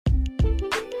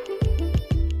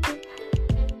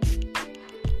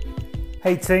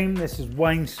Hey team, this is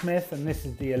Wayne Smith and this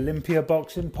is the Olympia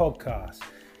Boxing Podcast.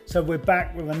 So we're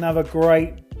back with another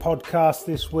great podcast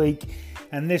this week,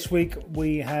 and this week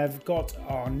we have got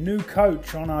our new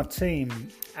coach on our team,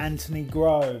 Anthony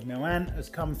Grove. Now Ant has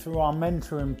come through our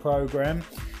mentoring program,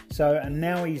 and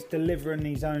now he's delivering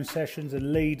his own sessions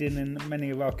and leading in many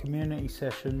of our community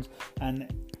sessions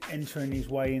and entering his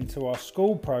way into our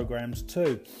school programs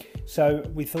too. So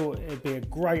we thought it'd be a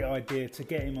great idea to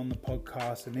get him on the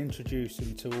podcast and introduce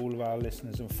him to all of our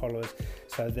listeners and followers.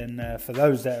 So then for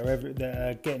those that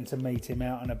are getting to meet him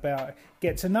out and about,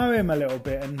 get to know him a little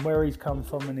bit and where he's come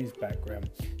from and his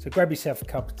background. So grab yourself a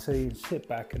cup of tea and sit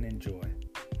back and enjoy.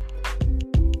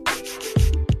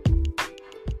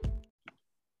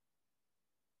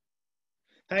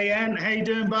 Hey Ant, how you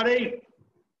doing, buddy?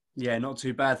 Yeah, not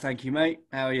too bad, thank you, mate.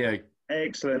 How are you?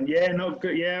 Excellent. Yeah, not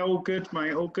good. Yeah, all good,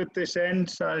 mate. All good this end.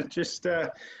 So just,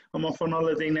 I'm off on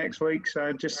holiday next week.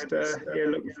 So just,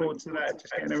 looking forward to that.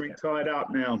 Just getting everything tied up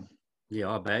now.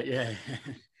 Yeah, I bet. Yeah.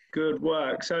 Good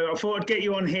work. So I thought I'd get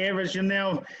you on here as you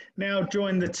now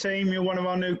joined the team. You're one of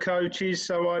our new coaches.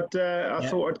 So I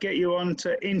thought I'd get you on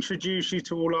to introduce you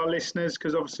to all our listeners,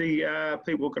 because obviously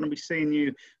people are going to be seeing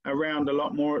you around a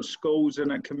lot more at schools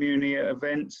and at community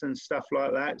events and stuff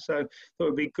like that. So I thought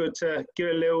it'd be good to give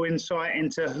a little insight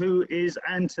into who is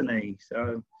Anthony.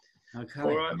 So, okay.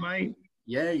 All right, mate?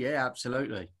 Yeah,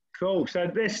 absolutely. Cool. So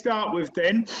let's start with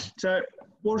then. So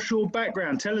what's your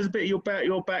background? Tell us a bit about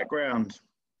your background.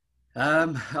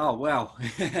 Well,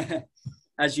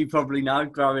 as you probably know,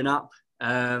 growing up,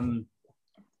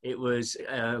 it was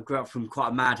grew up from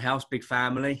quite a mad house, big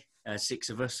family, 6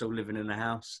 of us all living in the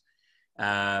house.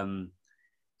 So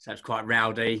it was quite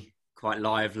rowdy, quite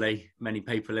lively, many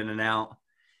people in and out.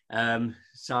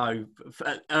 So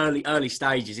for early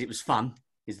stages, it was fun,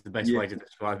 is the best way to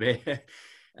describe it.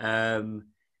 And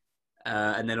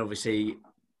then obviously,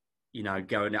 you know,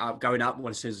 going up,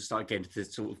 as soon as I started getting to the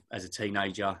sort of as a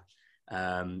teenager,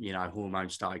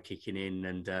 hormones started kicking in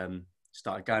and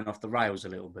started going off the rails a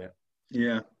little bit.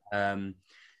 Yeah.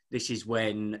 This is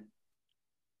when,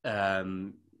 that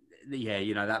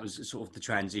was sort of the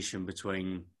transition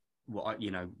between what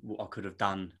I could have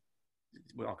done.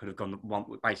 I could have gone one.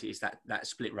 Basically, it's that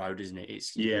split road, isn't it?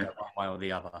 It's one way or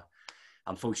the other.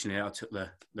 Unfortunately, I took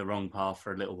the wrong path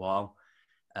for a little while,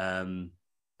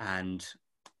 and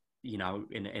you know,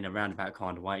 in a roundabout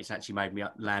kind of way, it's actually made me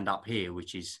land up here,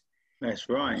 which is. That's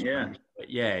right, yeah. But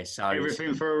yeah, so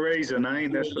everything for a reason, eh?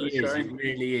 That's what they say. It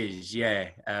really is, yeah.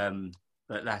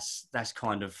 But that's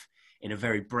kind of, in a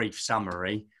very brief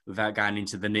summary, without going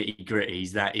into the nitty gritties,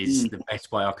 that is the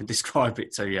best way I can describe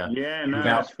it to you. Yeah, no,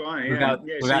 that's fine. Yeah.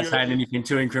 Without saying anything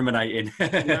too incriminating.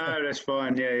 No, that's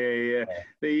fine. Yeah.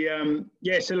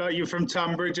 So like you're from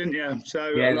Tunbridge, aren't you?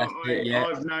 So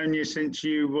I've known you since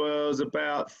you was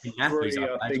about 3,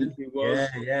 I think you was.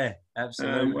 Yeah,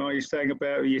 absolutely. I used to hang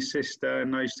about with your sister,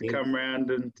 and I used to come round,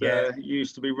 and you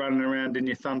used to be running around in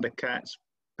your Thundercats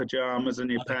pajamas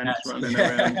and your pants, running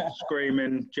around,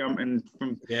 screaming, jumping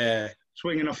from,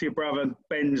 swinging off your brother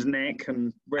Ben's neck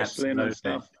and wrestling and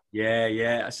stuff.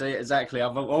 Yeah. I see it exactly.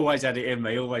 I've always had it in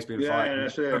me. Always been fighting.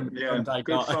 That's it.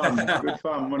 Good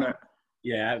fun, wasn't it?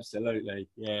 Yeah, absolutely.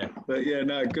 Yeah. But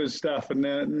good stuff. And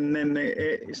then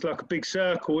it's like a big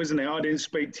circle, isn't it? I didn't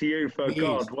speak to you for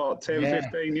 10,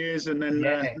 15 years, and then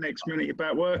next minute you're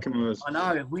back working with us. I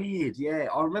know, weird. Yeah,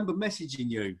 I remember messaging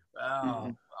you.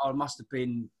 I must have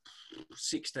been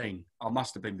 16. I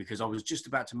must have been, because I was just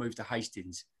about to move to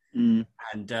Hastings. And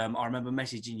I remember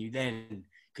messaging you then,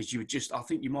 because I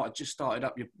think you might have just started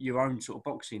up your own sort of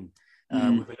boxing with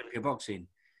Olympia Boxing.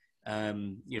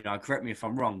 Correct me if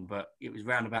I'm wrong, but it was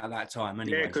round about that time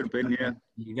anyway. Yeah, it could have been, yeah.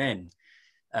 Then.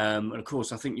 And of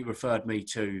course, I think you referred me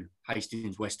to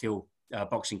Hastings West Hill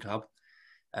Boxing Club,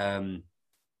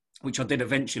 which I did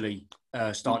eventually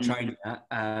start training at.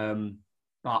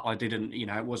 But I didn't,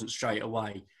 it wasn't straight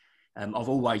away. I've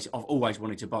always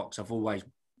wanted to box. I've always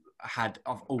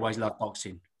loved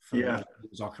boxing for as long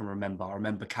as I can remember. I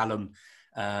remember Callum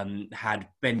had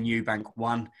Ben Eubank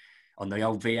 1 on the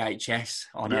old VHS.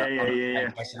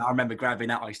 I remember grabbing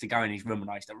that. I used to go in his room and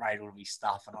I used to raid all of his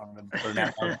stuff. And I remember putting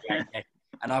out the VHS.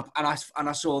 And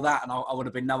I saw that, and I would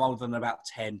have been no older than about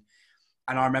 10.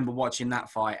 And I remember watching that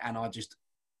fight, and I just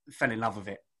fell in love with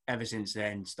it. Ever since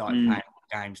then, started playing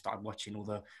games, started watching all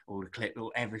the clip,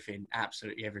 everything,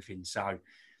 absolutely everything. So,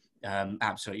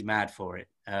 absolutely mad for it.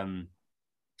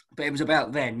 But it was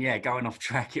about then, going off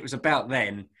track. It was about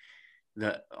then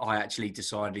that I actually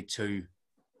decided to,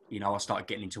 I started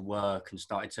getting into work and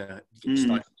started to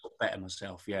better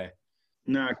myself. Yeah.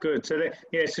 No, good. So,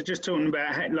 so just talking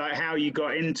about how you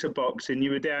got into boxing.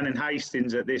 You were down in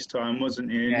Hastings at this time,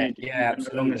 wasn't you? Yeah, And yeah, you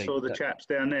went along and absolutely. saw the chaps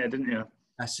down there, didn't you?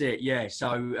 That's it, yeah.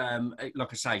 So, like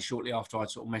I say, shortly after I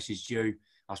sort of messaged you,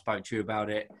 I spoke to you about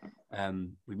it.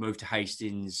 We moved to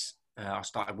Hastings. I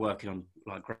started working on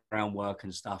like groundwork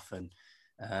and stuff, and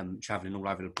traveling all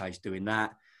over the place doing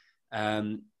that.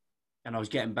 And I was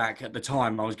getting back at the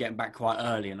time. I was getting back quite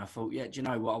early, and I thought, yeah, do you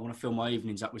know what? I want to fill my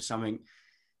evenings up with something.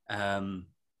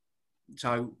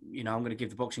 So, you know, I'm going to give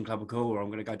the boxing club a call, or I'm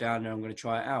going to go down there. I'm going to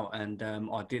try it out, and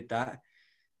I did that.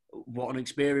 What an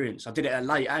experience! I did it at a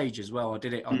late age as well. I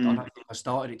did it. I don't think I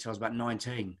started it till I was about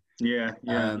 19. Yeah.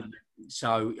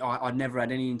 So I never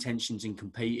had any intentions in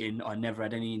competing. I never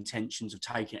had any intentions of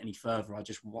taking it any further. I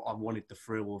wanted the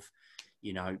thrill of,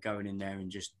 you know, going in there and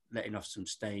just letting off some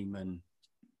steam and,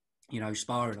 you know,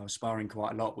 sparring. I was sparring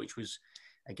quite a lot, which was,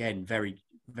 again, very,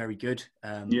 very good.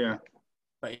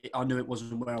 But I knew it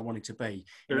wasn't where I wanted to be.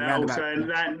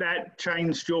 That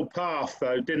changed your path,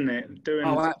 though, didn't it? Doing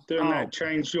that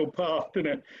changed your path,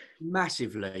 didn't it?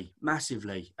 Massively.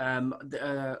 I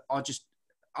just,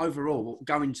 overall,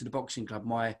 going to the boxing club,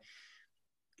 I've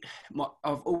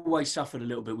always suffered a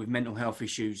little bit with mental health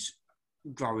issues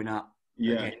growing up.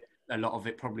 Yeah. Again, a lot of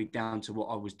it probably down to what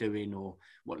I was doing or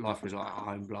what life was like at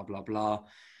home, blah, blah, blah.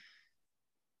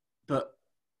 But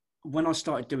when I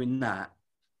started doing that,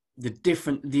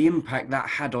 the impact that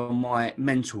had on my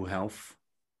mental health,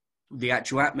 the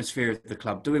actual atmosphere of the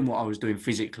club, doing what I was doing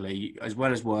physically as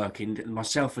well as working, my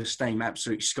self-esteem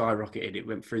absolutely skyrocketed. It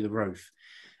went through the roof.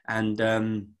 And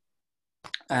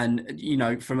you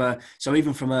know,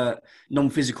 even from a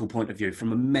non-physical point of view,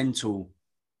 from a mental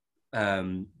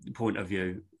point of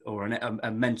view, or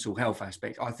a mental health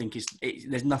aspect, I think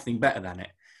there's nothing better than it.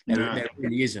 There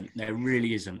really isn't. There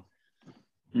really isn't.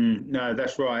 No,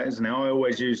 that's right, isn't it? I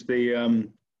always use the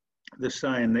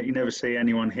saying that you never see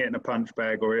anyone hitting a punch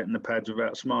bag or hitting the pads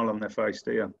without a smile on their face,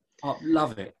 do you? I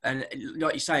love it. And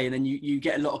like you say, and then you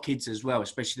get a lot of kids as well,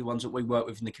 especially the ones that we work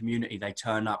with in the community. They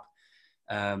turn up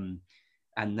and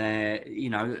they're, you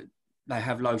know, they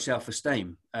have low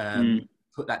self-esteem.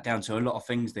 Put that down to a lot of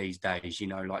things these days, you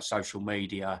know, like social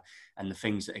media and the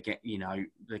things that get, you know,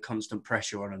 the constant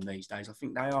pressure on them these days. I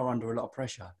think they are under a lot of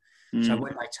pressure. So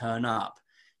when they turn up,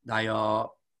 they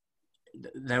almost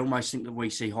think that we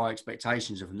see high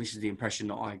expectations of them. This is the impression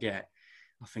that I get.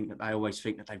 I think that they always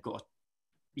think that they've got,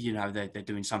 you know, they're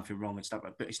doing something wrong and stuff.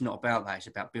 But it's not about that. It's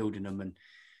about building them. And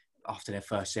after their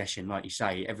first session, like you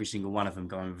say, every single one of them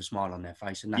going with a smile on their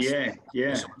face. And that's what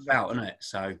it's about, isn't it?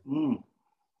 So,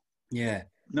 yeah.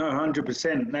 No,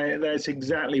 100%. That's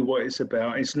exactly what it's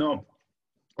about. It's not,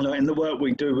 like in the work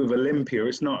we do with Olympia,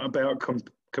 it's not about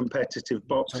competitive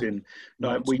boxing.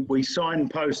 Like we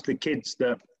signpost the kids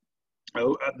that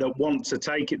want to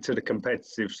take it to the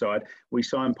competitive side. We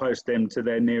signpost them to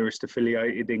their nearest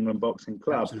affiliated England boxing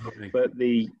club.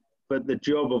 Absolutely. But the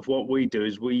job of what we do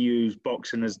is we use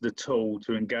boxing as the tool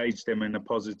to engage them in a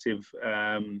positive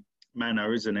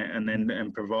manner, isn't it?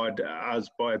 And provide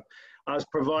us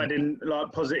providing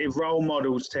like positive role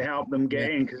models to help them get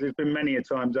in, because there's been many a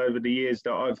times over the years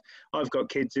that I've got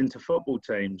kids into football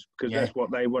teams because that's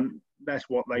what they want. That's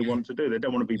what they want to do. They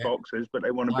don't want to be boxers, but they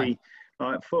want to be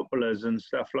like footballers and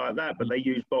stuff like that. But they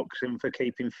use boxing for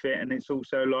keeping fit, and it's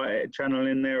also like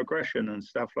channeling their aggression and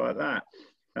stuff like that.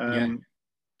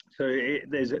 So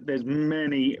there's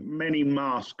many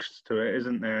masks to it,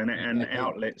 isn't there, and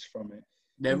outlets from it.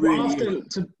 There really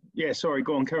sorry,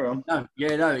 go on, carry on.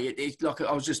 It's like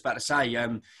I was just about to say.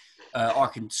 I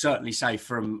can certainly say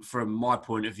from my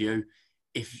point of view,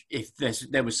 if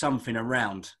there was something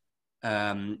around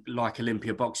like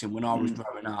Olympia boxing when I was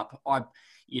growing up, I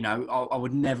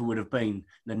would have been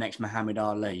the next Muhammad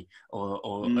Ali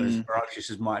or as ferocious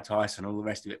as Mike Tyson, all the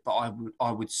rest of it. But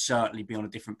I would certainly be on a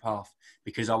different path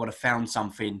because I would have found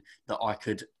something that I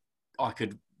could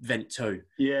vent to.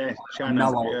 Yeah, I know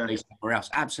I would be somewhere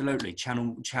else. Absolutely,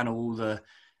 channel all the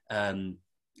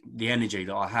energy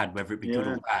that I had, whether it be good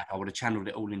or bad. I would have channeled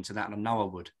it all into that, and I know I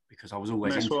would because I was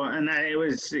always. That's right, and it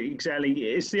was exactly.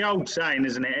 It's the old saying,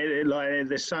 isn't it? Like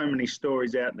there's so many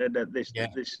stories out there that this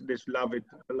beloved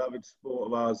sport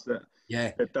of ours that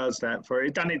does that for it.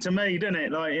 It done it to me, didn't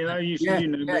it? Like you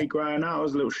knew me growing up. I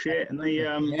was a little shit, and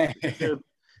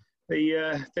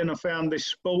then I found this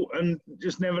sport and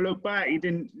just never looked back. You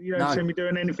didn't see me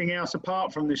doing anything else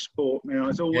apart from this sport. You know,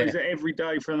 it's always every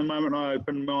day from the moment I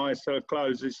open my eyes till I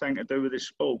close, there's something to do with this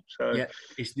sport. So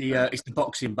it's the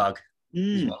boxing bug.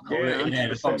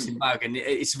 The boxing bug, and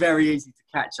it's very easy to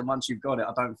catch. And once you've got it,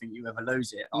 I don't think you ever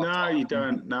lose it. No, you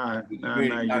don't. No, you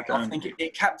don't. I think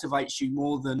it captivates you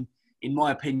more than in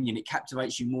my opinion, it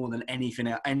captivates you more than anything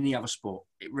else, any other sport.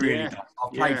 It really does.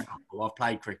 I've played football, I've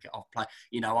played cricket,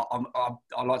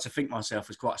 I like to think myself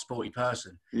as quite a sporty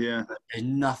person. Yeah. But there's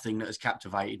nothing that has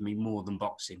captivated me more than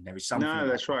boxing. There is something. No,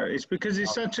 that's right. It's because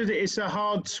it's a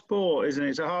hard sport, isn't it?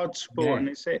 It's a hard sport, and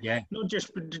it's not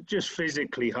just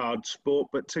physically hard sport,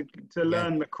 but to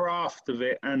learn the craft of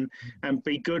it and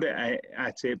be good at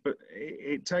it. But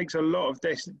it takes a lot of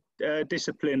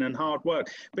discipline and hard work.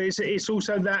 But it's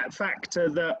also that factor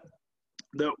that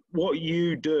what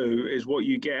you do is what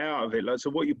you get out of it. Like, so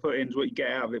what you put in is what you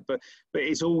get out of it. But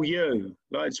it's all you.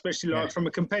 Like, especially from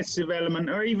a competitive element,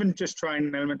 or even just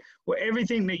training element. Well,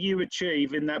 everything that you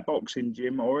achieve in that boxing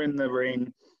gym or in the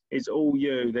ring is all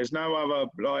you. There's no other,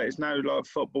 it's no like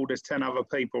football. There's 10 other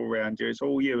people around you. It's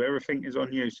all you. Everything is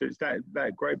on you. So it's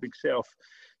that great big self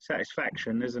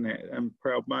satisfaction, isn't it? And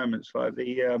proud moments like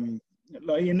the.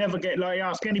 Like, you never get, like,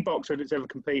 ask any boxer that's ever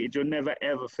competed, you'll never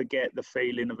ever forget the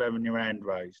feeling of having your hand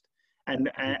raised, and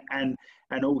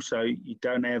also you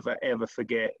don't ever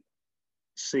forget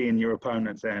seeing your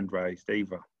opponent's hand raised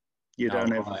either. You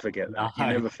don't ever forget that. You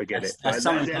never forget it.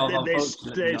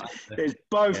 There's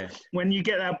both. When you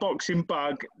get that boxing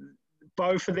bug,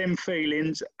 both of them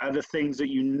feelings are the things that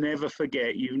you never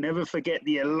forget. You never forget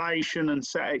the elation and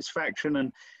satisfaction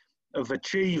and of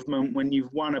achievement when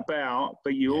you've won a bout,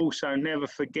 but you also never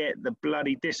forget the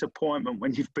bloody disappointment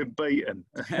when you've been beaten.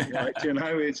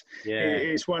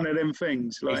 It's one of them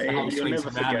things. Like, you'll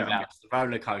never forget it. It's the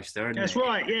roller coaster, isn't That's it?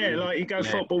 right. Yeah, like you go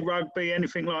football, rugby,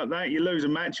 anything like that. You lose a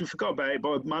match, you forgot about it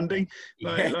by Monday.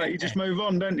 Like you just move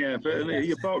on, don't you? But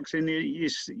your boxing, you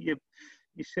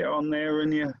sit on there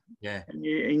and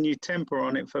you temper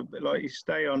on it for, like, you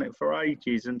stay on it for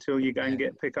ages until you go and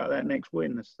pick up that next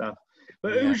win and stuff.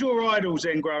 But who was your idols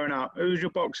then growing up? Who was your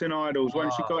boxing idols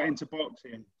once you got into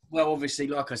boxing? Well, obviously,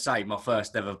 like I say, my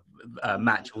first ever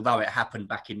match, although it happened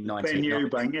back in 1990.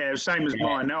 Ben Eubank, same as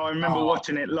mine. Now, I remember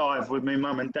watching it live with my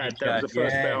mum and dad. That was the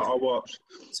first bout I watched.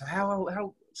 So how old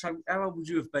would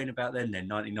you have been about then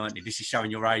 1990? This is showing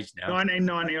your age now.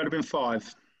 1990, I'd have been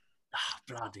 5. Oh,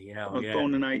 bloody hell, I was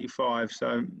born in 85,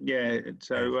 so,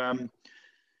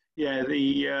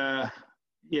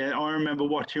 I remember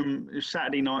watching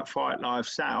Saturday Night Fight live,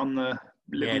 sat on the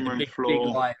living room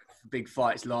floor. Big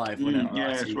fights live.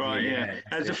 That's right, yeah.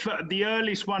 The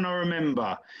earliest one I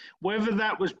remember, whether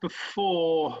that was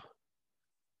before,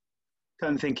 I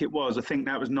don't think it was. I think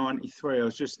that was 93. I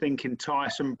was just thinking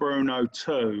Tyson Bruno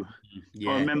 2.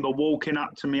 I remember walking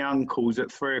up to my uncle's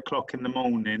at 3 o'clock in the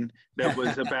morning. There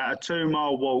was about a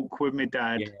 2-mile walk with my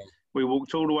dad. Yeah. We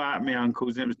walked all the way out to my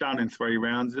uncle's, and it was done in 3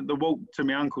 rounds. The walk to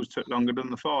my uncle's took longer than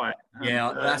the fight.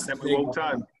 Yeah, that's the thing. We walked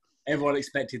home. Everyone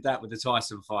expected that with the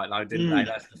Tyson fight, though, didn't they?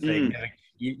 That's the thing.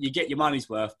 You get your money's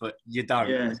worth, but you don't.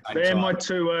 Yeah, they're my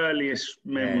 2 earliest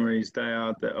memories. They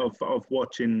are of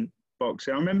watching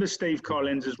boxing. I remember Steve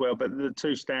Collins as well, but the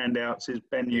 2 standouts is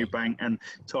Ben Eubank and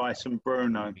Tyson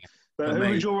Bruno. But who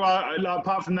was your,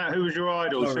 apart from that, who was your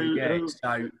idol? So,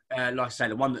 like I say,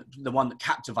 the one that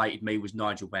captivated me was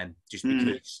Nigel Benn, just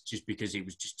because he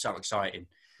was just so exciting.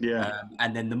 Yeah.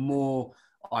 And then the more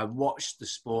I watched the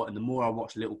sport, and the more I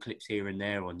watched little clips here and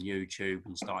there on YouTube,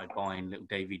 and started buying little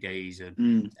DVDs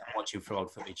and watching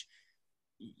old footage,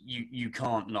 you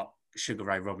can't knock Sugar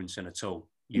Ray Robinson at all.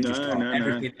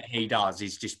 Everything that he does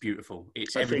is just beautiful.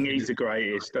 I think he's the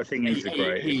greatest.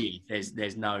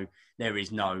 There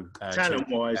is no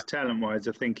talent-wise,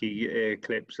 I think he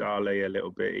eclipses Ali a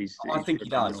little bit. I think he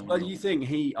does. Well, you think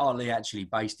Ali actually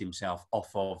based himself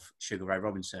off of Sugar Ray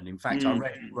Robinson? In fact, I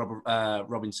read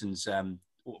Robinson's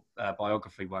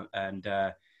biography one, and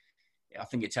I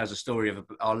think it tells a story of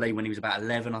Ali when he was about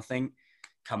 11, I think,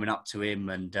 coming up to him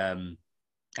and.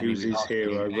 He was his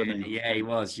hero, wasn't he? Yeah, he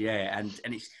was. Yeah, and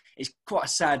it's quite a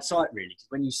sad sight, really, because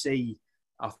when you see,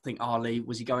 I think Ali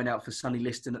was he going out for Sonny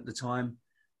Liston at the time,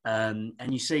 and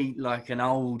you see like an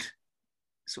old,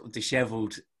 sort of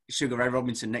dishevelled Sugar Ray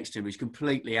Robinson next to him, who's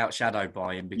completely outshadowed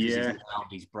by him because he's loud,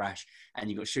 he's brash, and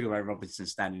you've got Sugar Ray Robinson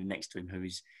standing next to him, who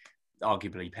is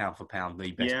arguably pound for pound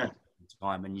the best of the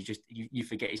time, and you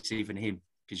forget it's even him.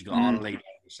 Because you've got Ali,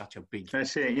 such a big...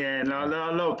 That's it, yeah. A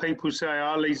lot of people say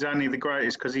Ali's only the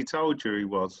greatest because he told you he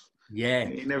was. Yeah.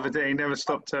 He never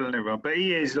stopped telling everyone. But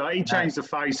he is, like, he changed the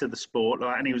face of the sport,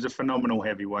 like, and he was a phenomenal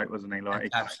heavyweight, wasn't he? Like,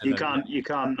 absolutely. You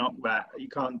can't knock that. You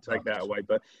can't take that away.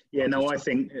 But, yeah, no, I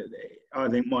think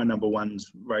my number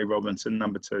 1's Ray Robinson,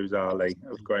 number 2's Ali,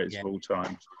 of greatest of all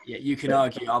time. Yeah, you can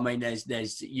argue. I mean,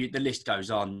 the list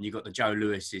goes on. You've got the Joe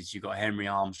Lewises, you've got Henry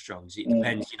Armstrongs. It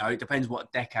depends, it depends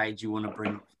what decade you want to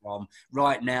bring from.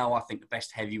 Right now, I think the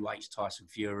best heavyweight's Tyson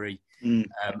Fury.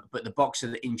 But the boxer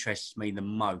that interests me the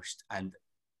most, and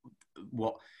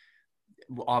what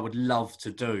I would love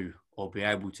to do or be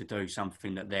able to do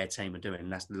something that their team are doing,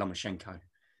 and that's Lomachenko.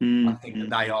 I think that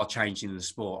they are changing the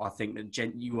sport. I think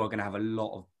that you are going to have a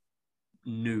lot of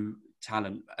new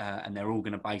talent, and they're all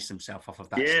going to base themselves off of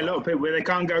that. Yeah, a lot of people, they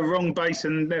can't go wrong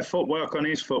basing their footwork on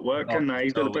his footwork, can they?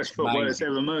 He's got the best footwork that's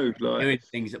ever moved. Doing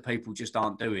things that people just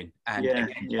aren't doing. And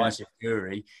Tyson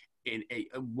Fury, in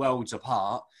worlds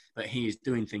apart, but he is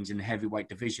doing things in the heavyweight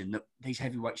division that these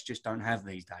heavyweights just don't have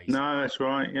these days. No, that's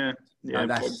right. Yeah, no,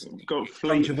 that's got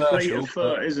fleet of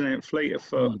foot, isn't it? Fleet of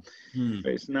foot.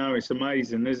 It's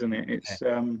amazing, isn't it? It's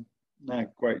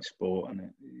great sport, isn't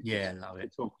it? Yeah, love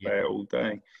it. Talk about it all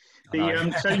day.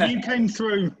 So you came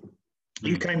through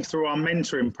our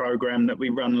mentoring program that we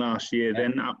run last year.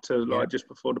 Then up to just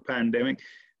before the pandemic.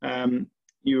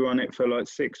 You were on it for like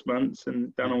 6 months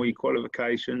and done all your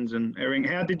qualifications and everything.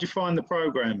 How did you find the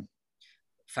program?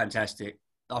 Fantastic.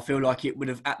 I feel like it would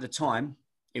have, at the time,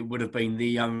 it would have been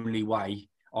the only way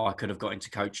I could have got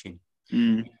into coaching.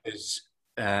 Because,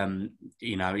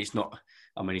 it's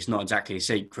not exactly a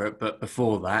secret, but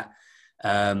before that,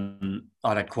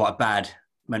 I'd had quite a bad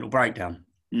mental breakdown.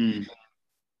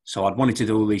 So I'd wanted to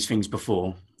do all these things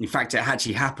before. In fact, it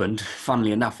actually happened,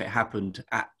 funnily enough, it happened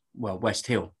at, West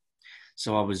Hill.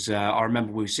 So I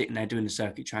remember we were sitting there doing the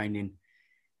circuit training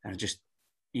and just,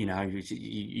 it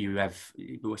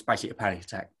was basically a panic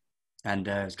attack. And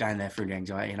I was going there through the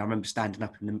anxiety. And I remember standing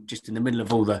up just in the middle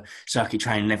of all the circuit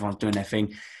training, and everyone's doing their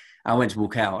thing. I went to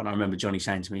walk out and I remember Johnny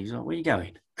saying to me, he's like, "Where are you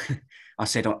going?" I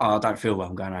said, I don't feel well,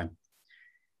 I'm going home.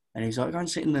 And he's like, "Go and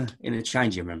sit in the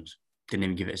changing rooms." Didn't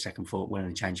even give it a second thought. Went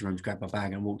in the changing rooms, grabbed my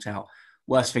bag and walked out.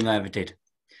 Worst thing I ever did.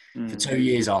 For 2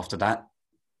 years after that,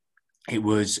 I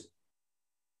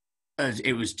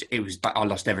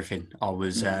lost everything.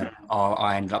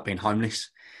 I ended up being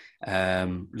homeless.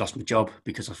 Lost my job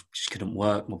because I just couldn't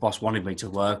work. My boss wanted me to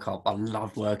work. I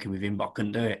loved working with him, but I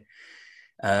couldn't do it.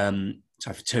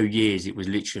 So for 2 years, it was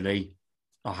literally,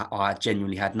 I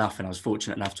genuinely had nothing. I was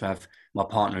fortunate enough to have my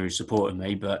partner who supported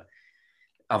me, but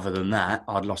other than that,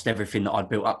 I'd lost everything that I'd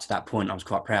built up to that point. I was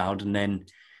quite proud and then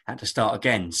had to start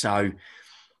again. So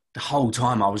the whole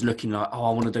time I was looking like, I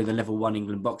want to do the level 1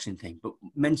 England boxing thing. But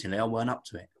mentally, I weren't up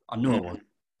to it. I knew I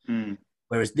wasn't.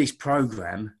 Whereas this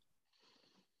program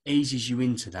eases you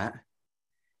into that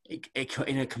it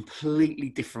in a completely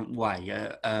different way.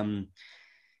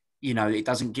 It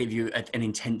doesn't give you an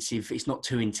intensive, it's not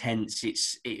too intense.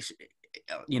 It's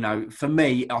for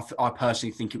me, I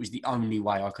personally think it was the only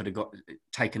way I could have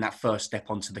taken that first step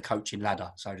onto the coaching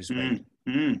ladder, so to speak.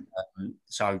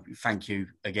 So thank you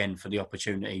again for the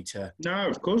opportunity to... No,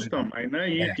 of course not, mate. No,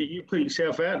 you put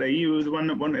yourself out there. You were the one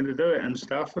that wanted to do it and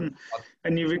stuff, and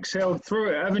you've excelled through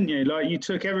it, haven't you? Like, you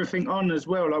took everything on as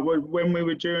well. Like, when we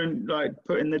were doing, like,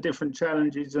 putting the different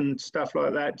challenges and stuff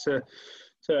like that to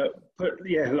put,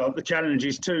 like the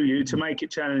challenges to you, to make it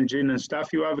challenging and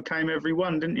stuff, you overcame every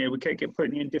one, didn't you? We kept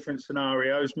putting you in different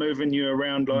scenarios, moving you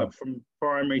around, like from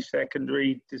primary,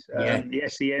 secondary, the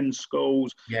SEN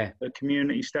schools, the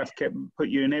community stuff, kept put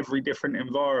you in every different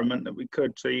environment that we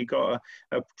could, so you got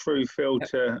a true feel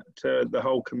to the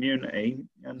whole community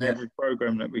and every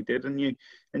program that we did, and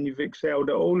you've excelled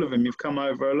at all of them. You've come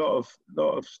over a lot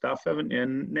of stuff, haven't you?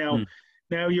 And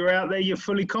now you're out there, you're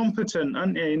fully competent,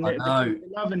 aren't you? I know.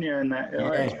 Loving you and that.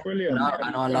 It's brilliant.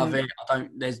 And I love it.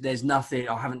 There's nothing,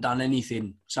 I haven't done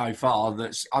anything so far there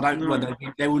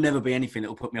will never be anything that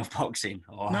will put me off boxing.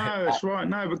 No, that's right.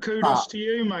 No, but kudos to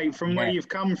you, mate, from where you've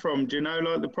come from. Do you know,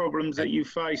 like the problems that you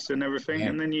faced and everything,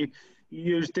 and then you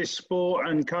use this sport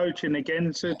and coaching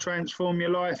again to transform your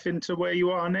life into where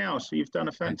you are now. So you've done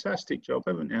a fantastic job,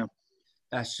 haven't you?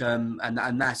 That's and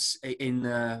that's in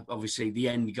obviously the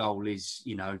end goal is,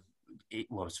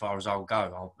 as far as I'll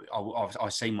go, I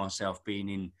see myself being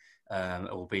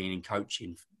in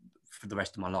coaching for the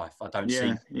rest of my life. I don't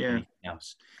see anything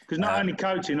else. Because not only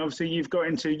coaching, obviously you've got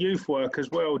into youth work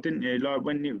as well, didn't you? Like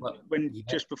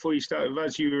just before you started with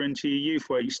us, you were into your youth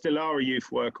work. You still are a youth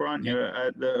worker, aren't you?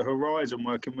 At the Horizon,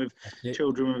 working with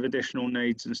children with additional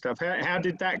needs and stuff. How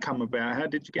did that come about? How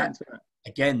did you get into that?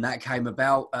 Again, that came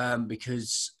about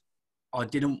because I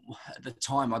didn't, at the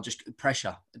time,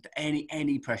 pressure,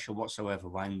 any pressure whatsoever,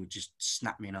 Wayne, would just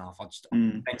snap me in half.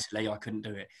 Mentally, I couldn't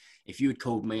do it. If you had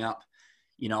called me up,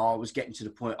 I was getting to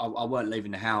the point, I weren't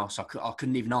leaving the house. I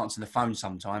couldn't even answer the phone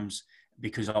sometimes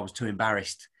because I was too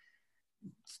embarrassed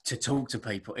to talk to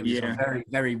people. It was a very,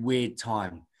 very weird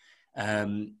time.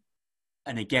 And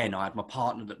again, I had my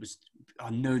partner I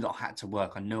knew that I had to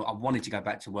work. I knew I wanted to go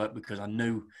back to work because I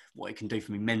knew what it can do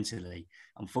for me mentally.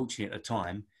 Unfortunately, at the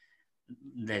time,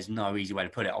 there's no easy way to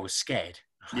put it. I was scared.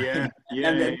 Yeah,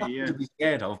 And there's nothing to be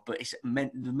scared of, but it's the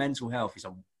mental health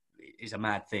is a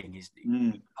mad thing.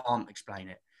 You can't explain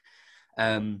it.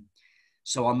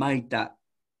 So I made that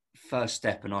first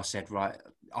step, and I said, right.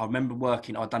 I remember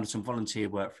I'd done some volunteer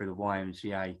work through the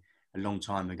YMCA a long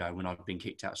time ago when I'd been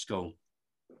kicked out of school.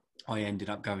 I ended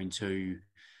up going to,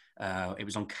 it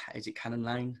was on, is it Cannon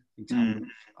Lane?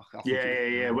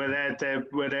 Yeah. Where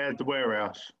they had the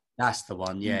warehouse. That's the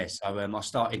one, yeah. So I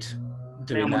started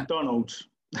doing now that. McDonald's.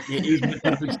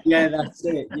 Yeah, that's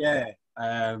it, yeah.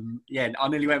 I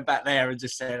nearly went back there and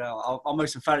just said, I'll move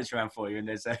some furniture around for you. And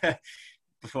there's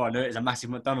before I knew it, there's a massive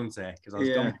McDonald's there because I was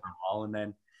gone for a while. And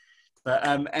then, but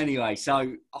anyway, so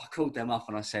I called them up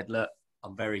and I said, look,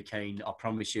 I'm very keen. I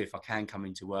promise you, if I can come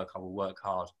into work, I will work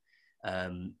hard. I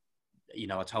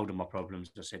told them my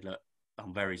problems. I said, look,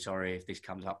 I'm very sorry if this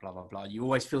comes up, blah, blah, blah. You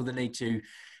always feel the need to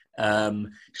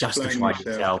justify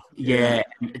yourself. Yeah.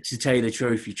 To tell you the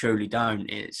truth, you truly don't.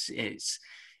 It's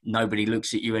nobody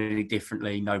looks at you any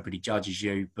differently. Nobody judges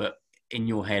you. But in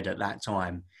your head at that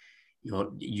time,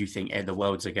 you think the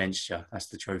world's against you. That's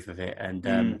the truth of it.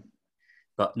 And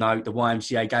but no, the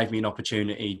YMCA gave me an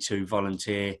opportunity to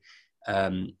volunteer,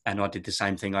 and I did the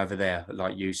same thing over there.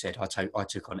 Like you said, I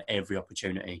took on every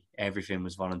opportunity. Everything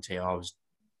was volunteer. I was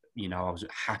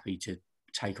happy to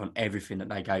take on everything that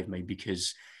they gave me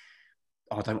because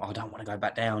I don't want to go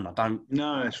back down.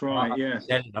 No, that's right.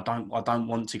 I don't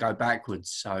want to go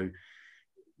backwards. So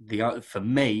for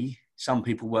me, some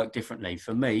people work differently.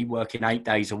 For me, working 8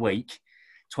 days a week,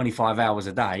 25 hours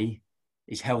a day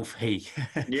is healthy.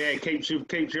 Yeah, it keeps you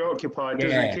occupied,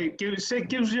 doesn't it? It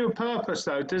gives you a purpose,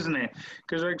 though, doesn't it?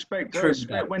 Because I expect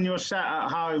when you're sat at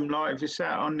home, like if you're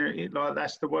sat on like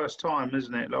that's the worst time,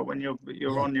 isn't it? Like when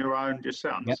you're on your own, just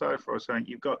sat on the sofa or something.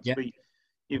 You've got to be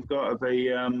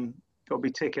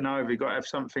ticking over. You've got to have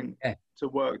something to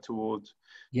work towards.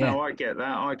 Yeah. No, I get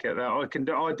that. I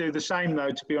do the same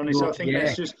though. To be honest, I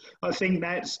think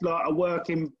that's like a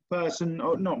working person,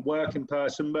 or not working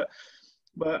person, but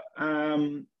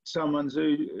someone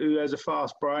who has a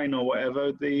fast brain or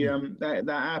whatever, that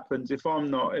happens. If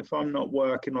I'm not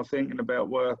working or thinking about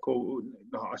work, or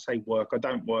I say work, I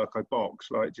don't work, I box.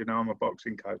 Like, I'm a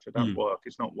boxing coach. I don't work.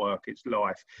 It's not work, it's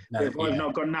life. But if I've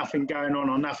not got nothing going on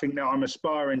or nothing that I'm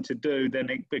aspiring to do, then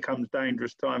it becomes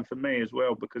dangerous time for me as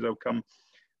well, because I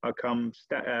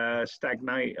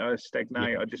stagnate. I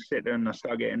just sit there and I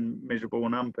start getting miserable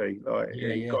and humpy. Like,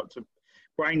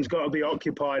 brain's got to be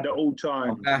occupied at all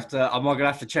times. I'm gonna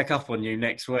have to check up on you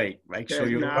next week. Make sure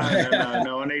you're right.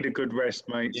 No. I need a good rest,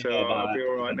 mate. So I'll be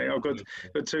all right. I've got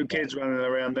 2 kids running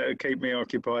around that will keep me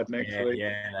occupied next week.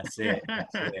 Yeah, that's it.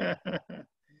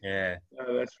 Yeah.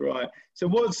 No, that's right. So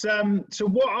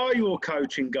what are your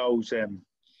coaching goals then?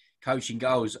 Coaching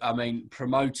goals. I mean,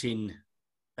 promoting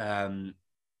the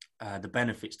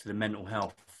benefits to the mental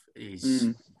health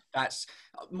is. That's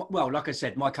like I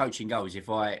said, my coaching goals. If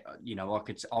I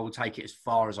will take it as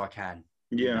far as I can.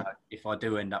 Yeah. If I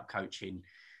do end up coaching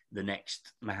the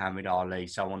next Muhammad Ali,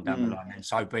 so on down the line, then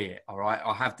so be it. All right.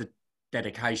 I have the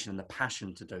dedication and the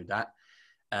passion to do that.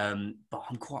 But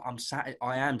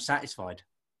I am satisfied,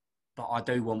 but I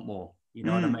do want more. You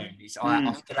know what I mean?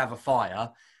 I still have a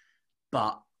fire,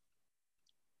 but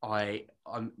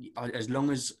I'm as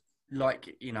long as.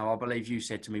 Like, I believe you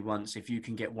said to me once, if you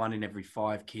can get 1 in every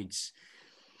 5 kids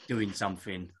doing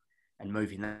something and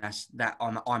moving,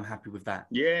 I'm happy with that.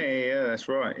 Yeah, that's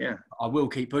right. Yeah, I will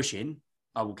keep pushing.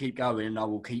 I will keep going, and I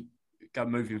will keep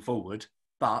moving forward.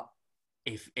 But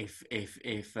if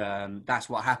that's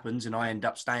what happens, and I end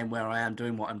up staying where I am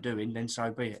doing what I'm doing, then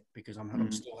so be it, because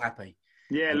I'm still happy.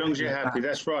 Yeah, as long as you're happy,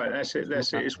 that's right. That's it.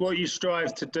 It's what you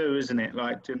strive to do, isn't it?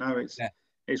 Like,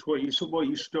 it's what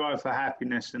you strive for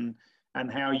happiness and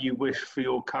how you wish for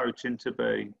your coaching to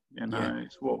be.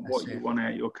 It's what you want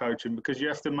out of your coaching, because you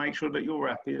have to make sure that you're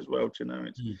happy as well.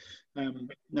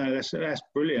 That's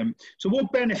brilliant. So,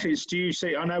 what benefits do you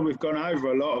see? I know we've gone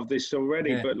over a lot of this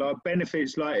already, but like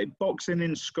benefits like boxing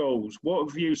in schools. What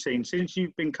have you seen since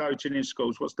you've been coaching in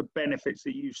schools? What's the benefits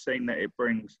that you've seen that it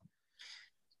brings?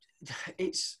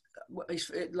 It's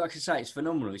like I say, it's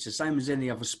phenomenal. It's the same as any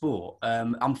other sport.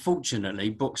 Unfortunately,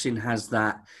 boxing has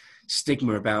that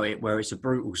stigma about it, where it's a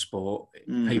brutal sport.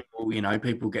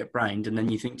 People get brained, and then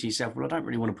you think to yourself, well, I don't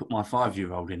really want to put my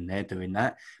 5-year-old in there doing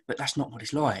that, but that's not what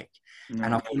it's like.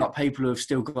 And I feel like people who have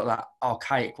still got that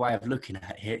archaic way of looking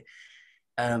at it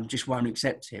just won't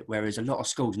accept it, whereas a lot of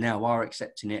schools now are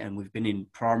accepting it. And we've been in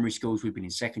primary schools, we've been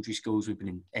in secondary schools, we've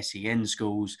been in SEN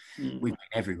schools, we've been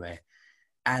everywhere.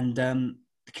 And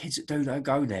the kids that do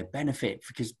go there benefit,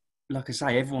 because like I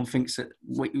say, everyone thinks that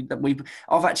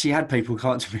I've actually had people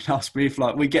come to me and ask me if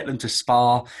like we get them to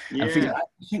spar and things like that.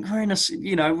 I think we're in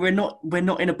a, we're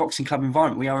not in a boxing club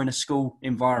environment. We are in a school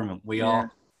environment. We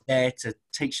are there to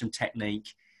teach them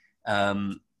technique,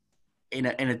 in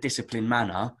a disciplined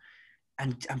manner,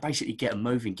 and basically get them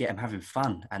moving, get them having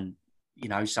fun. And,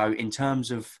 so in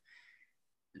terms of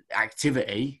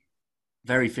activity,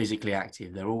 very physically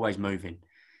active, they're always moving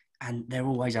and they're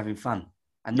always having fun.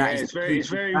 And it's very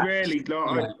rarely.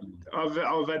 Like I've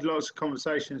had lots of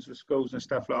conversations with schools and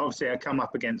stuff. Like obviously, I come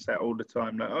up against that all the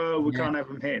time. Like, we can't have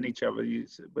them hitting each other,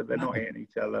 but they're not hitting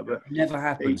each other. But it never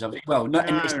happens. It's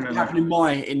happened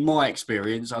in my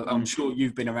experience. I'm sure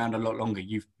you've been around a lot longer.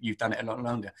 You've done it a lot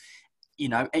longer.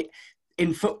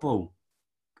 In football,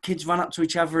 kids run up to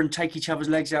each other and take each other's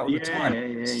legs out all the time.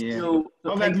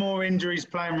 I've had more injuries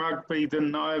playing rugby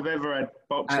than I've ever had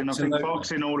boxing. Absolutely. I think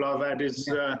boxing, all I've had is.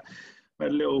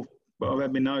 I've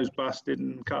had my nose busted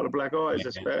and a couple of black eyes.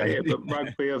 That's about it. But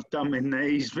rugby, I've done my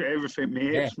knees, everything, my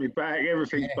hips, my back,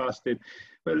 everything's busted.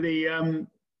 But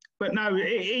but no,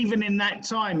 even in that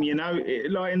time,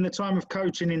 like in the time of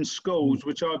coaching in schools,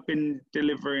 which I've been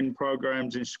delivering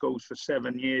programs in schools for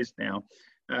 7 years now.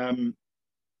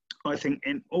 I think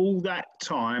in all that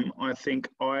time, I think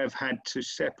I have had to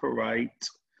separate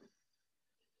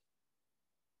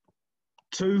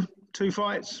two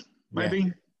that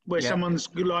maybe, where someone's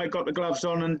like got the gloves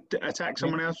on and attack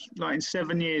someone else. Like in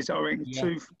 7 years, I reckon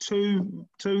two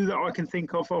that I can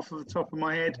think of off the top of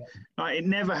my head. Like it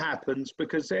never happens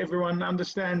because everyone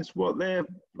understands what they're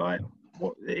like.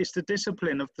 What it's the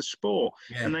discipline of the sport,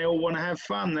 and they all want to have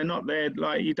fun. They're not there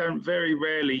like you don't. Very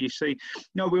rarely you see.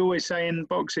 We always say in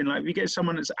boxing, like if you get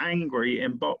someone that's angry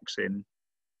in boxing,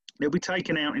 they'll be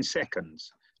taken out in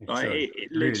seconds. Like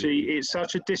it literally, it's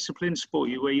such a disciplined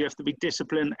sport where you have to be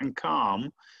disciplined and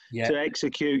calm to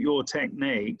execute your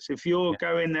techniques. If you're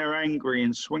going there angry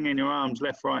and swinging your arms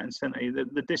left, right, and centre,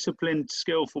 the disciplined,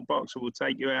 skillful boxer will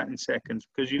take you out in seconds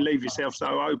because you leave yourself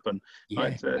so open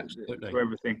to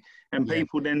everything. And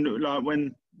people then, like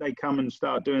when they come and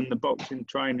start doing the boxing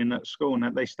training at school, and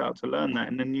that they start to learn that,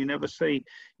 and then you don't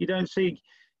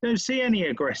see any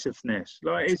aggressiveness.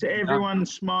 Like it's everyone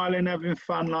smiling, having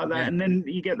fun like that. And then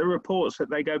you get the reports that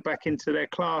they go back into their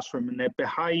classroom and they're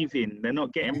behaving. They're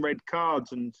not getting red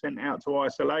cards and sent out to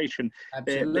isolation.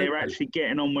 They're actually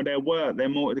getting on with their work. They're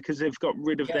more because they've got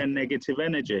rid of their negative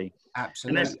energy.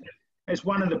 Absolutely. And that's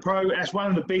one of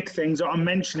the big things that I'm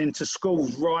mentioning to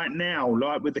schools right now,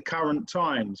 like with the current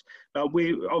times.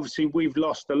 We've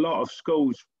lost a lot of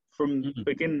schools from the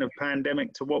beginning of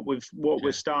pandemic to what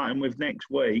we're starting with next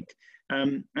week,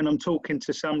 and I'm talking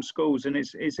to some schools, and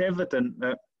it's evident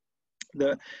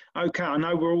that okay, I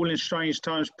know we're all in strange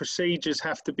times. Procedures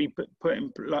have to be put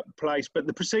in place, but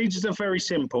the procedures are very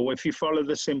simple. If you follow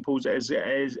the simples if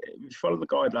you follow the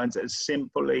guidelines as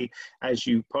simply as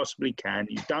you possibly can,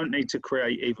 you don't need to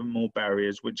create even more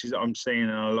barriers, which is I'm seeing in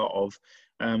a lot of.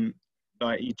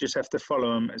 Like you just have to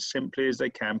follow them as simply as they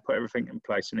can, put everything in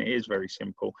place, and it is very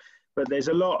simple. But there's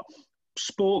a lot.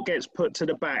 Sport gets put to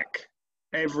the back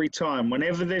every time.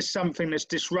 Whenever there's something that's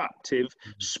disruptive,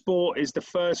 sport is the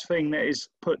first thing that is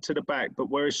put to the back. But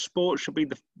whereas sport should be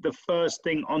the first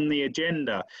thing on the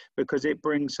agenda because it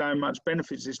brings so much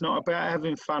benefits. It's not about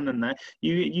having fun and that.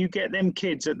 You get them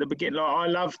kids at the beginning. Like I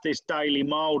love this daily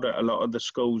mile that a lot of the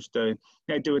schools do.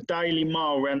 They do a daily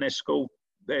mile around their school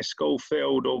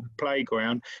field or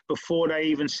playground before they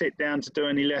even sit down to do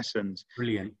any lessons.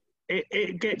 Brilliant.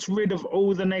 It gets rid of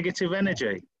all the negative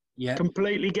energy.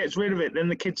 Completely gets rid of it. Then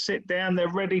the kids sit down,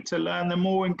 they're ready to learn, they're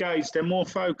more engaged, they're more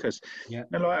focused.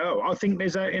 And I think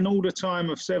in all the time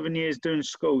of 7 years doing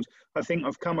schools, I think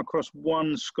I've come across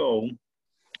one school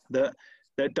that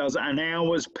does an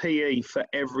hour's PE for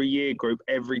every year group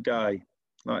every day.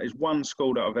 Like, it's one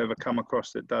school that I've ever come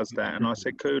across that does that. And I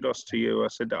said, kudos to you. I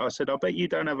said, I bet you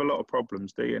don't have a lot of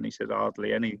problems, do you? And he said,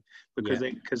 hardly any, because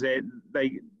they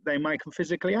make them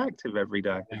physically active every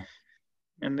day.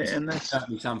 And that's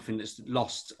certainly something that's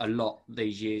lost a lot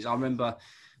these years. I remember,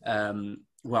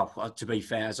 to be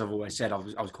fair, as I've always said, I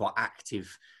was quite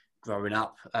active growing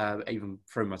up, even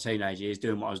through my teenage years,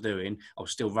 doing what I was doing. I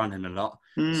was still running a lot.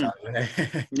 So,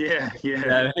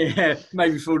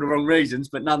 maybe for the wrong reasons,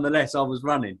 but nonetheless, I was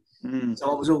running. So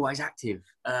I was always active.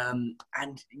 And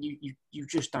you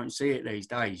just don't see it these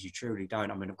days. You truly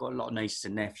don't. I mean, I've got a lot of nieces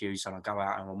and nephews, and I go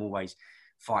out and I'm always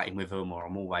fighting with them, or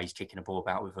I'm always kicking a ball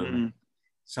about with them.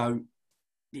 So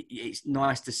it's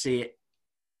nice to see it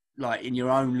like in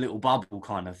your own little bubble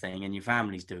kind of thing, and your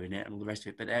family's doing it and all the rest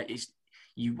of it. But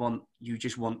you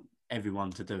just want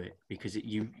everyone to do it because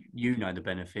you know the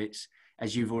benefits,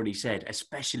 as you've already said,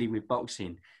 especially with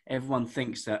boxing, everyone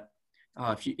thinks that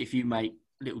if you make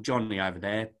little Johnny over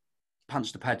there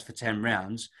punch the pads for 10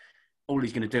 rounds, all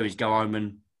he's going to do is go home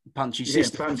and punch his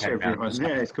sister. Punch everyone. Rounds. Yeah,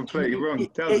 it's completely wrong.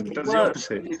 It does the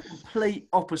opposite. In a complete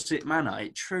opposite manner.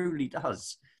 It truly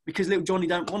does. Because little Johnny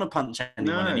don't want to punch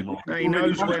anyone anymore. No, he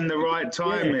knows when the right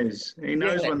time is. He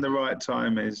knows when the right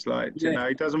time is. Like, you know,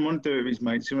 he doesn't want to do it with his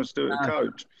mates. He wants to do it with the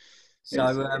coach.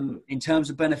 So, in terms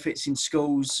of benefits in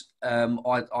schools,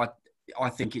 I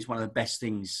think it's one of the best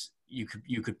things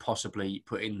you could possibly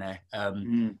put in there.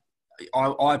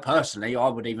 I personally, I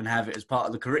would even have it as part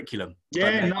of the curriculum.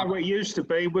 It used to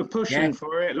be. We're pushing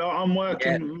for it. Like, I'm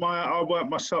working I work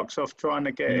my socks off trying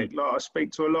to get it. Like, I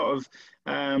speak to a lot of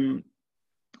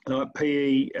like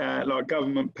PE, like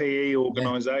government PE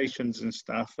organisations and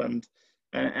stuff, and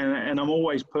I'm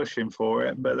always pushing for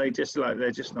it. But they're just not.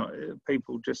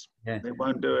 People just they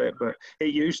won't do it. But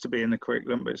it used to be in the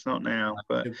curriculum, but it's not now.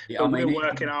 But we're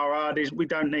working our hardest. We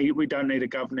don't need a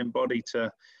governing body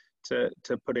to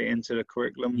put it into the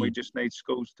curriculum. We just need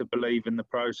schools to believe in the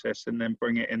process and then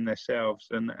bring it in themselves,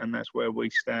 and that's where we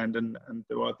stand and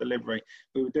do our delivery.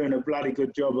 We were doing a bloody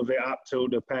good job of it up till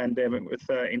the pandemic with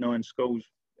 39 schools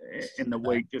in the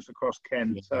week just across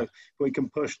Kent. So we can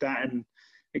push that and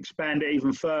expand it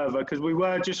even further, because we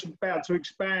were just about to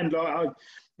expand. Like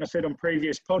I said on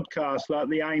previous podcasts, like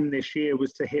the aim this year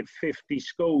was to hit 50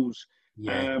 schools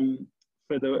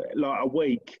for a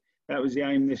week. That was the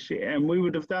aim this year, and we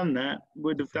would have done that.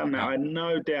 I had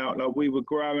no doubt. Like, we were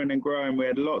growing and growing. We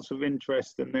had lots of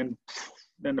interest, and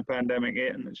then the pandemic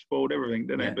hit, and it spoiled everything,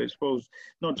 didn't it? But it spoils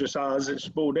not just us; it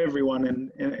spoiled everyone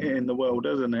in the world,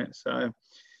 doesn't it? So,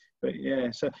 but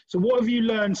so what have you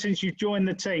learned since you joined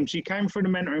the team? So you came through the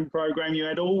mentoring program. You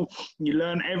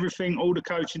learned everything, all the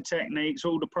coaching techniques,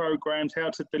 all the programs, how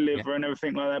to deliver, and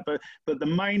everything like that. But the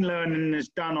main learning is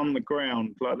done on the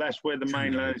ground. Like, that's where the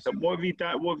main learning is. What have you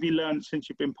done? What have you learned since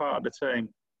you've been part of the team?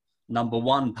 Number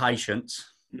one, patience.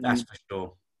 That's for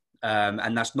sure.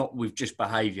 And that's not with just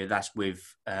behaviour. That's with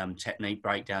technique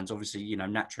breakdowns. Obviously, you know,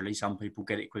 naturally, some people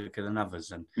get it quicker than others,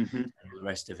 and all the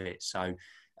rest of it. So.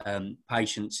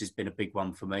 Patience has been a big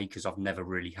one for me, because I've never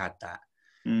really had that.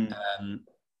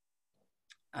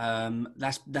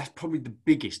 That's probably the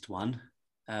biggest one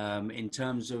in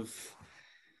terms of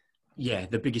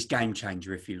the biggest game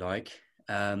changer, if you like.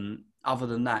 Other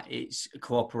than that, it's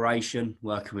cooperation,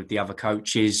 working with the other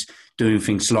coaches, doing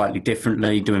things slightly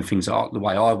differently, doing things the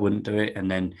way I wouldn't do it, and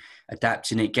then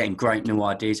adapting it, getting great new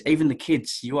ideas. Even the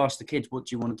kids, you ask the kids, what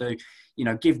do you want to do? You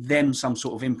know, give them some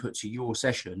sort of input to your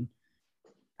session.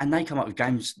 And they come up with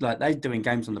games, like they're doing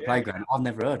games on the playground I've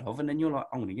never heard of, and then you're like,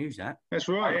 I'm going to use that. That's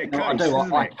right. Copy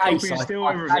is still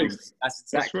everything.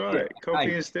 That's right.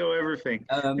 Copy is still everything.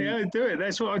 Do it.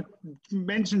 That's what I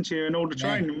mentioned to you in all the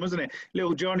training, wasn't it?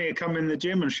 Little Johnny will come in the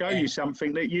gym and show you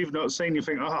something that you've not seen. You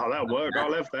think, that worked.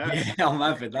 I'll have that. Yeah, I'm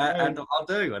having that, and I'll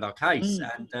do, and I'll case.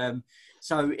 And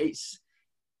so it's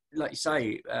like you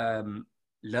say,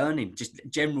 learning, just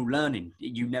general learning.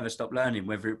 You never stop learning,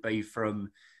 whether it be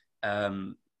from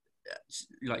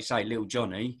like you say, little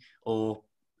Johnny or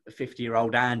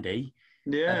 50-year-old Andy,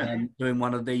 doing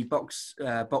one of the box.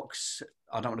 I don't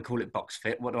want to call it box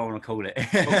fit. What do I want to call it?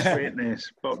 Box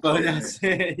fitness. That's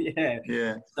it.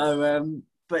 Yeah. So,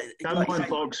 but don't mind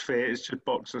box fit. It's just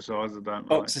boxercise. I don't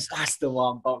like. That's the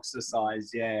one. Boxercise.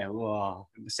 Yeah. Wow.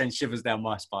 It sends shivers down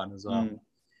my spine as well.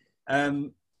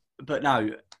 But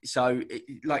no. So,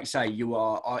 like you say,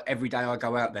 every day I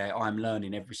go out there, I'm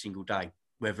learning every single day.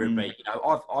 Whether it be, you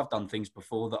know, I've done things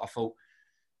before that I thought,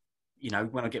 you know,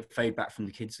 when I get feedback from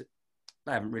the kids,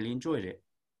 they haven't really enjoyed it.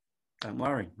 Don't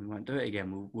worry, we won't do it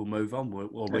again. We'll move on.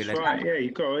 That's right. Yeah,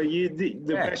 you've got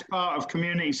the best part of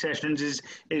community sessions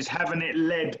is having it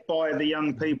led by the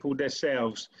young people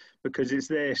themselves, because it's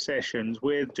their sessions.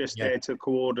 We're just there to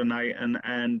coordinate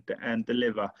and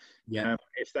deliver. Yeah.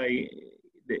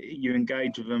 If you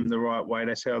engage with them the right way,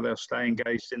 that's how they'll stay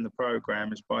engaged in the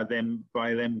program, is by them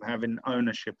having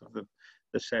ownership of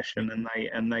the session,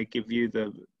 and they give you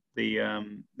the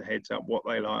heads up what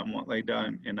they like and what they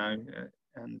don't, you know.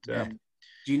 Do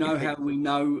you know how we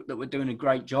know that we're doing a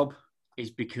great job?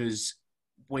 Is because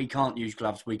we can't use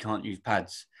gloves, we can't use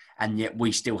pads, and yet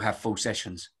we still have full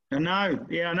sessions. I know.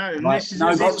 And right.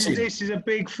 this is a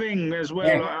big thing as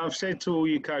well. Like I've said to all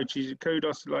you coaches,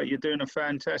 kudos, like, you're doing a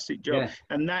fantastic job,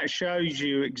 and that shows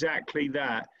you exactly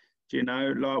that. You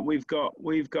know, like we've got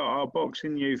our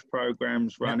boxing youth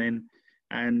programs running,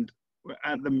 and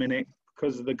at the minute,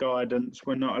 because of the guidance,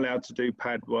 we're not allowed to do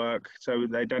pad work. So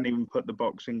they don't even put the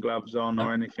boxing gloves on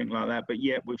or anything like that. But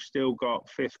yet we've still got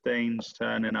 15s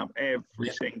turning up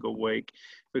every single week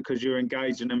because you're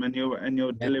engaging them and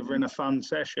you're delivering a fun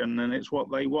session, and it's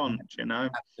what they want, you know.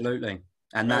 Absolutely.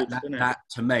 And that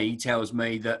to me tells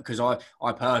me that, because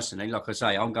I personally, like I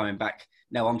say, I'm going back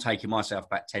now, I'm taking myself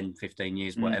back 10, 15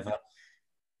 years, whatever.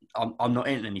 I'm not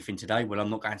in anything today. Well, I'm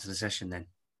not going to the session then.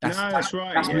 That's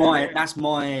right. That's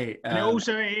my. And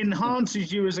it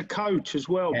enhances you as a coach as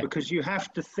well, because you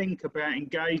have to think about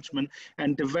engagement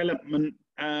and development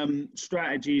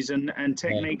strategies and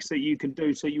techniques that you can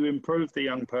do so you improve the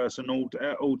young person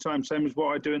all time. Same as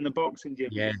what I do in the boxing gym.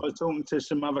 I was talking to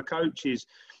some other coaches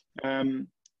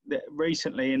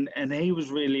recently, and he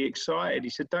was really excited. He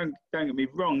said, "Don't get me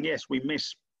wrong. Yes, we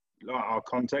miss our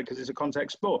contact because it's a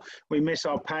contact sport. We miss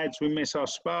our pads, we miss our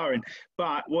sparring.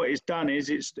 But what it's done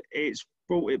is it's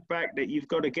brought it back that you've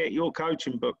got to get your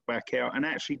coaching book back out and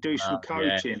actually do some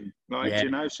coaching,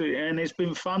 you know. So and it's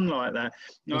been fun like that.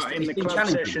 Like in the club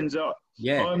sessions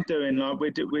I'm doing, like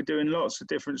we're doing lots of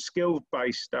different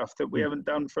skill-based stuff that we haven't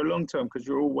done for a long time because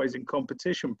you're always in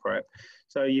competition prep.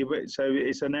 So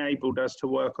it's enabled us to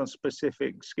work on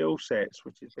specific skill sets,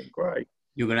 which has been great.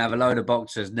 You're going to have a load of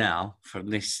boxers now from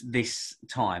this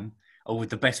time, or with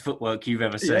the best footwork you've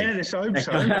ever seen. Yeah, let's hope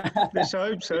so. Let's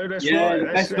hope so. That's right.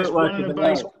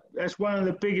 That's one of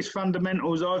the biggest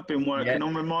fundamentals I've been working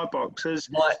on with my boxers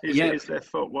is their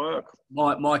footwork.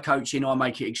 My coaching, I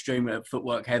make it extremely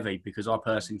footwork heavy because I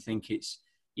personally think it's,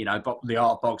 you know, the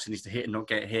art of boxing is to hit and not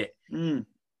get hit.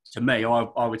 To me,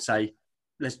 I would say,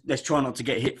 let's try not to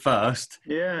get hit first.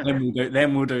 Yeah.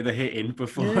 Then we'll do the hitting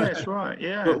before. Yeah, that's right.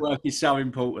 Yeah. Footwork is so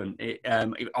important.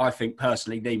 I think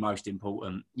personally the most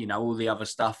important. You know, all the other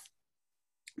stuff,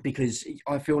 because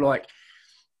I feel like,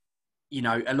 you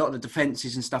know, a lot of the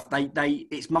defenses and stuff,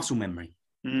 it's muscle memory.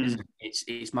 Isn't it?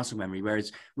 It's muscle memory.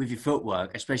 Whereas with your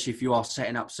footwork, especially if you are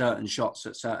setting up certain shots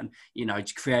at certain, you know,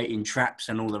 creating traps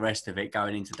and all the rest of it,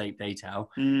 going into deep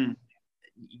detail,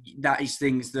 that is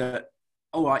things that.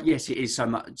 All right, yes, it is so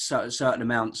much. A certain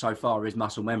amount so far is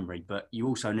muscle memory, but you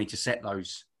also need to set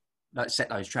those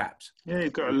traps. Yeah,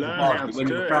 you've got to learn how to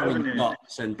do it, haven't you?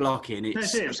 Blocks and blocking.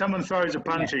 That's it. If someone throws a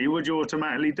punch at you, what do you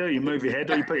automatically do? You move your head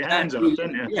or you put your hands up,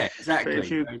 don't you? Yeah, exactly.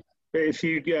 But if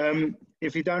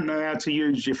you don't know how to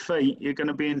use your feet, you're going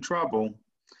to be in trouble.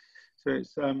 So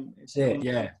it's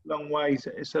long ways.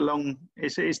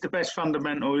 It's the best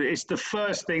fundamental. It's the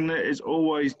first thing that is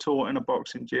always taught in a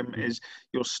boxing gym is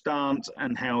your stance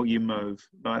and how you move.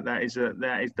 Like that is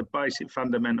the basic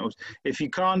fundamentals. If you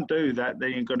can't do that,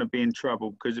 then you're going to be in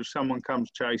trouble, because if someone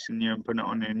comes chasing you and putting it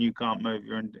on you and you can't move,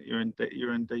 you're in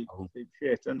deep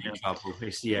shit, aren't you? Trouble.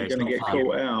 You're going to get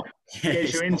caught out. It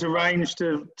gets you into range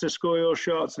to score your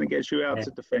shots, and it gets you out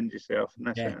to defend yourself, and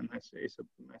that's it. And it's a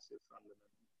massive fundamental.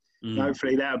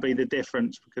 Hopefully that'll be the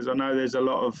difference, because I know there's a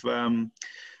lot of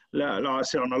like I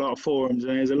sit on a lot of forums,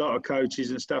 and there's a lot of coaches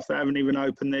and stuff that haven't even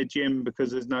opened their gym because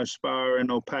there's no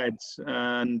sparring or pads,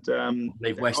 and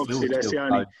obviously that's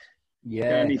the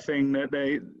only thing that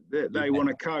they want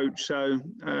to coach. So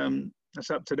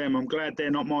that's up to them. I'm glad they're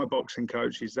not my boxing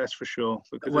coaches, that's for sure,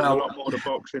 because there's a lot more to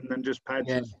boxing than just pads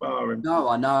and sparring. No,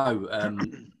 I know.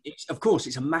 Of course,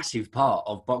 it's a massive part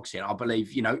of boxing. I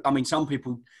believe, you know, I mean, some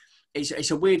people.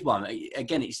 It's a weird one.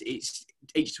 Again, it's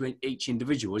each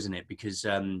individual, isn't it? Because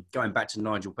going back to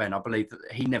Nigel Benn, I believe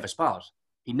that he never sparred.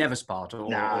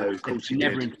 Of course he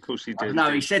did.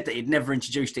 No, he said that he'd never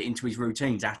introduced it into his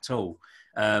routines at all.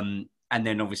 And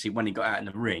then obviously when he got out in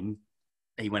the ring,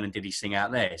 he went and did his thing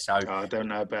out there. So I don't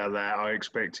know about that. I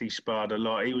expect he sparred a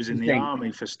lot. He was in the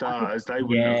army for starters. They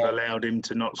wouldn't have allowed him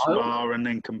to not spar and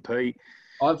then compete.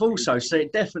 I've also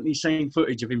definitely seen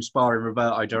footage of him sparring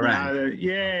Roberto Duran.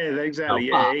 Exactly.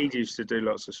 He used to do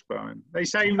lots of sparring. They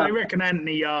reckon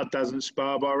Anthony Yard doesn't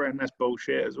spar, but I reckon that's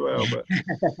bullshit as well. But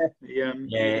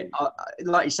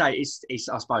like you say, it's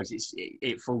I suppose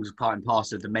it falls part and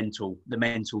parcel of the mental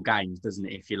games, doesn't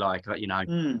it? If you like, you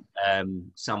know,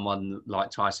 someone like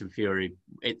Tyson Fury,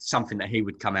 it's something that he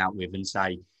would come out with and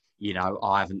say, you know,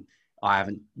 I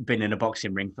haven't been in a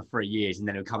boxing ring for 3 years, and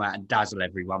then he'll come out and dazzle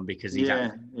everyone because he's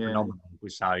phenomenal.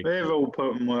 So they've all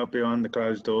put and work behind the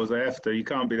closed doors. They have to. You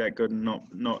can't be that good and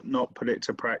not put it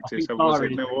to practice.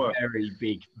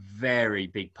 Very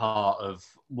big part of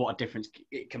what a difference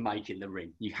it can make in the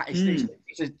ring.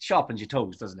 It sharpens your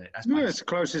tools, doesn't it? It's the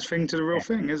closest thing to the real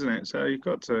thing, isn't it? So you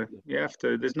have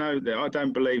to. I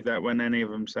don't believe that when any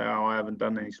of them say, "Oh, I haven't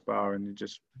done any sparring." You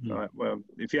just like, well,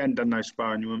 if you hadn't done no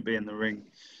sparring, you wouldn't be in the ring.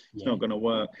 It's not going to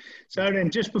work. So then,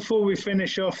 just before we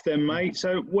finish off then, mate,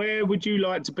 so where would you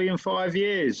like to be in 5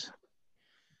 years?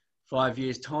 5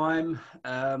 years' time,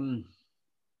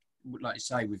 like you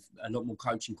say, with a lot more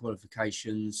coaching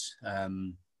qualifications,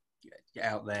 get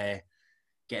out there,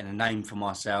 getting a name for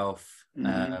myself,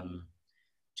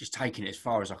 just taking it as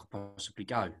far as I could possibly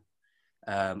go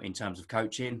in terms of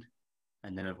coaching.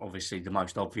 And then obviously the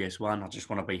most obvious one, I just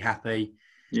want to be happy.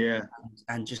 Yeah.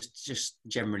 And just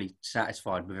generally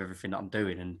satisfied with everything that I'm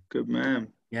doing. And good man.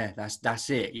 Yeah, that's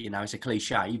it. You know, it's a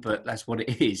cliche, but that's what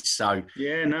it is. So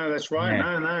yeah, no, that's right.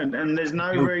 Yeah. No, and there's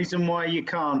no reason why you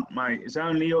can't, mate. It's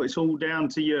all down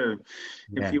to you.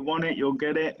 Yeah. If you want it, you'll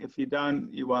get it. If you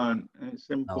don't, you won't. It's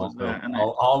simple as that.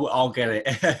 I'll get it.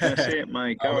 That's it,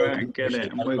 mate. Go out and get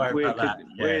it. And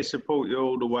we'll support you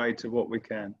all the way to what we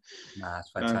can. Nah,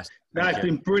 that's fantastic. No, it's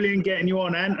been brilliant getting you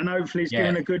on, Ant, and hopefully it's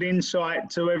given a good insight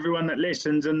to everyone that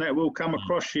listens and that will come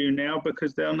across you now,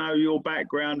 because they'll know your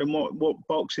background and what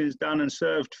boxing's done and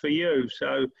served for you.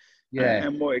 So,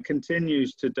 and what it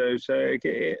continues to do. So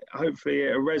hopefully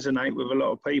it'll resonate with a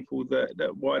lot of people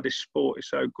that why this sport is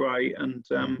so great and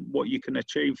what you can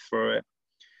achieve through it.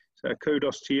 So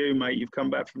kudos to you, mate. You've come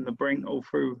back from the brink all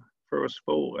through a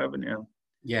sport, haven't you?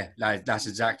 Yeah, that's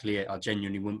exactly it. I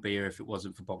genuinely wouldn't be here if it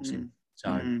wasn't for boxing.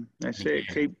 So that's it.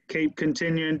 Keep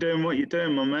continuing doing what you're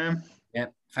doing, my man. Yeah.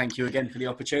 Thank you again for the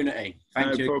opportunity.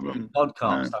 Thank you. No problem.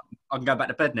 Podcast. No. I can go back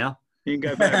to bed now. You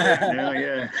can go back to bed now,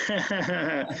 yeah.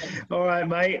 All right,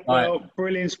 mate. Well,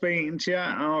 brilliant speaking to you.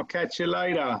 I'll catch you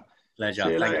later. Pleasure.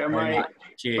 See you later, mate.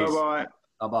 Cheers. Bye-bye.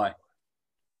 Bye-bye.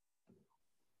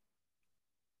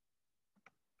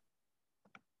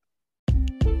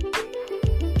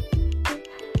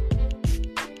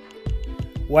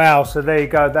 Wow, so there you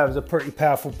go. That was a pretty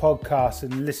powerful podcast,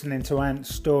 and listening to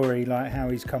Ant's story, like how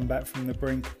he's come back from the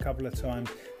brink a couple of times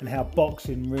and how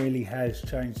boxing really has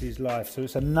changed his life. So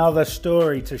it's another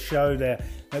story to show there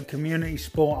that community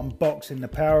sport and boxing, the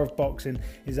power of boxing,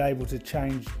 is able to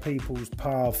change people's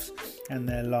paths and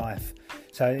their life.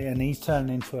 So, and he's turned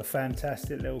into a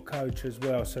fantastic little coach as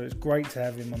well. So it's great to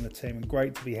have him on the team and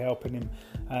great to be helping him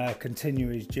continue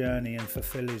his journey and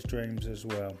fulfill his dreams as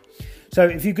well. So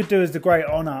if you could do us the great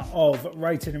honour of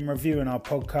rating and reviewing our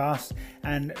podcast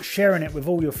and sharing it with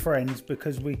all your friends,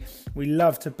 because we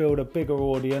love to build a bigger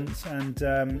audience, and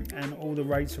all the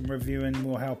rates and reviewing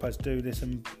will help us do this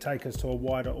and take us to a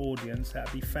wider audience.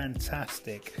 That'd be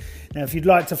fantastic. Now, if you'd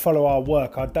like to follow our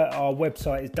work, our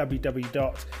website is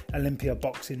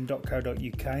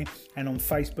www.olympiaboxing.co.uk, and on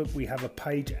Facebook we have a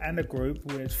page and a group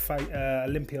where it's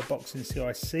Olympia Boxing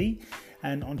CIC.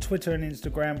 And on Twitter and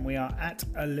Instagram, we are at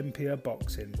Olympia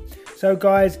Boxing. So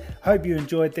guys, hope you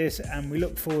enjoyed this, and we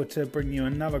look forward to bringing you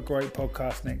another great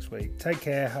podcast next week. Take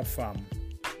care, have fun.